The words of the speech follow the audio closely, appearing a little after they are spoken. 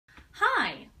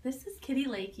Kitty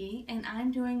Lakey, and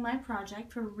I'm doing my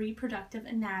project for reproductive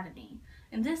anatomy.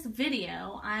 In this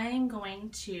video, I'm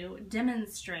going to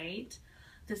demonstrate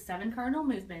the 7 cardinal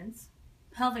movements,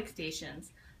 pelvic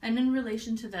stations, and in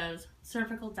relation to those,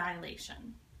 cervical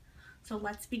dilation. So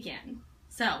let's begin.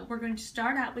 So we're going to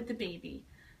start out with the baby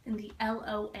in the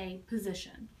LOA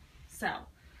position. So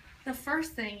the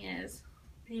first thing is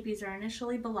babies are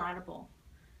initially bilateral.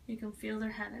 You can feel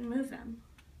their head and move them.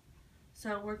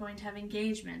 So we're going to have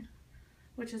engagement,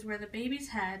 which is where the baby's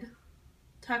head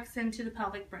tucks into the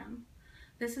pelvic brim.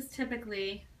 This is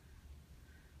typically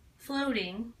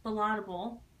floating,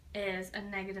 bilateral, is a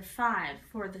 -5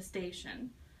 for the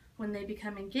station. When they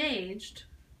become engaged,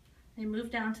 they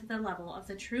move down to the level of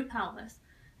the true pelvis,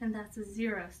 and that's a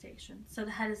 0 station. So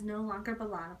the head is no longer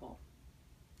bilateral.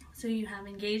 So you have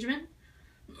engagement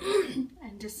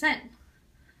and descent,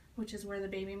 which is where the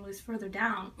baby moves further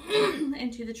down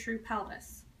into the true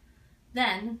pelvis.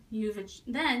 Then you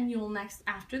will next,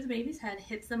 after the baby's head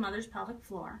hits the mother's pelvic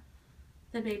floor,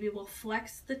 the baby will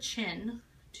flex the chin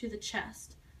to the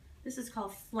chest. This is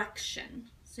called flexion.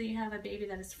 So you have a baby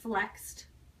that is flexed,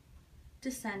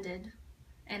 descended,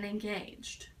 and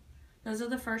engaged. Those are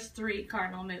the first 3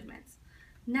 cardinal movements.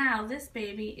 Now this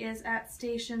baby is at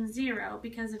station 0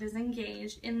 because it is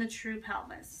engaged in the true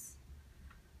pelvis.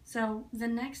 So the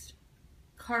next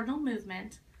cardinal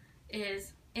movement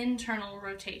is internal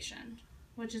rotation,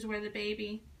 which is where the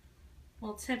baby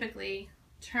will typically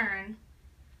turn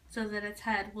so that its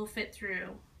head will fit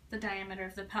through the diameter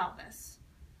of the pelvis.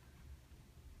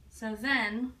 So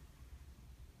then,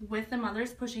 with the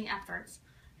mother's pushing efforts,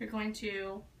 you're going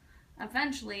to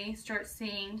eventually start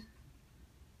seeing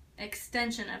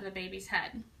extension of the baby's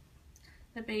head.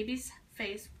 The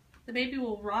baby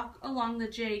will rock along the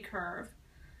J curve,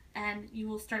 and you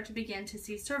will start to begin to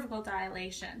see cervical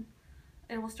dilation.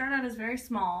 It will start out as very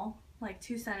small, like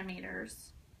 2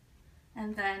 centimeters,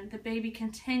 and then the baby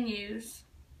continues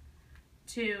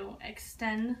to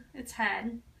extend its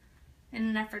head in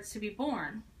an effort to be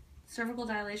born. Cervical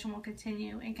dilation will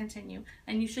continue,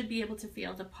 and you should be able to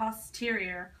feel the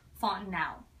posterior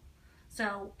fontanelle.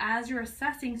 So as you're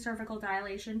assessing cervical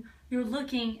dilation, you're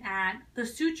looking at the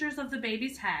sutures of the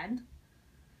baby's head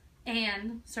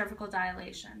and cervical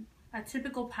dilation. A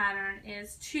typical pattern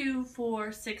is 2,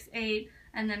 4, 6, 8,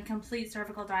 and then complete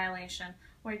cervical dilation,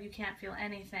 where you can't feel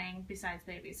anything besides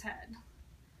baby's head.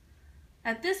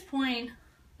 At this point,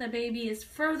 the baby is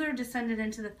further descended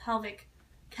into the pelvic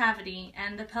cavity,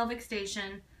 and the pelvic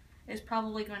station is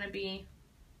probably going to be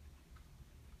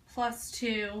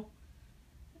 +2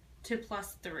 to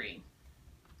 +3.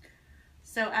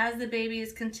 So as the baby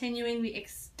is continuing the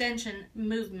extension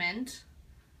movement,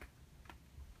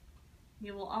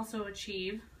 you will also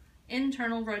achieve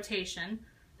internal rotation.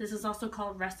 This is also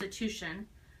called restitution.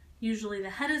 Usually the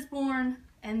head is born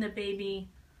and the baby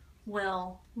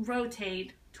will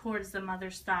rotate towards the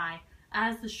mother's thigh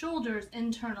as the shoulders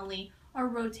internally are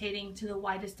rotating to the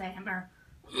widest diameter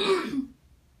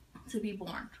to be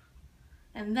born.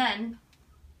 And then,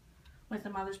 with the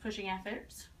mother's pushing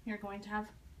efforts, you're going to have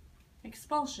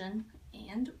expulsion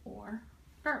and or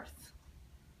birth.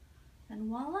 And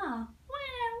voila!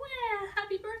 Wah, wah,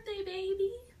 happy birthday,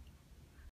 baby!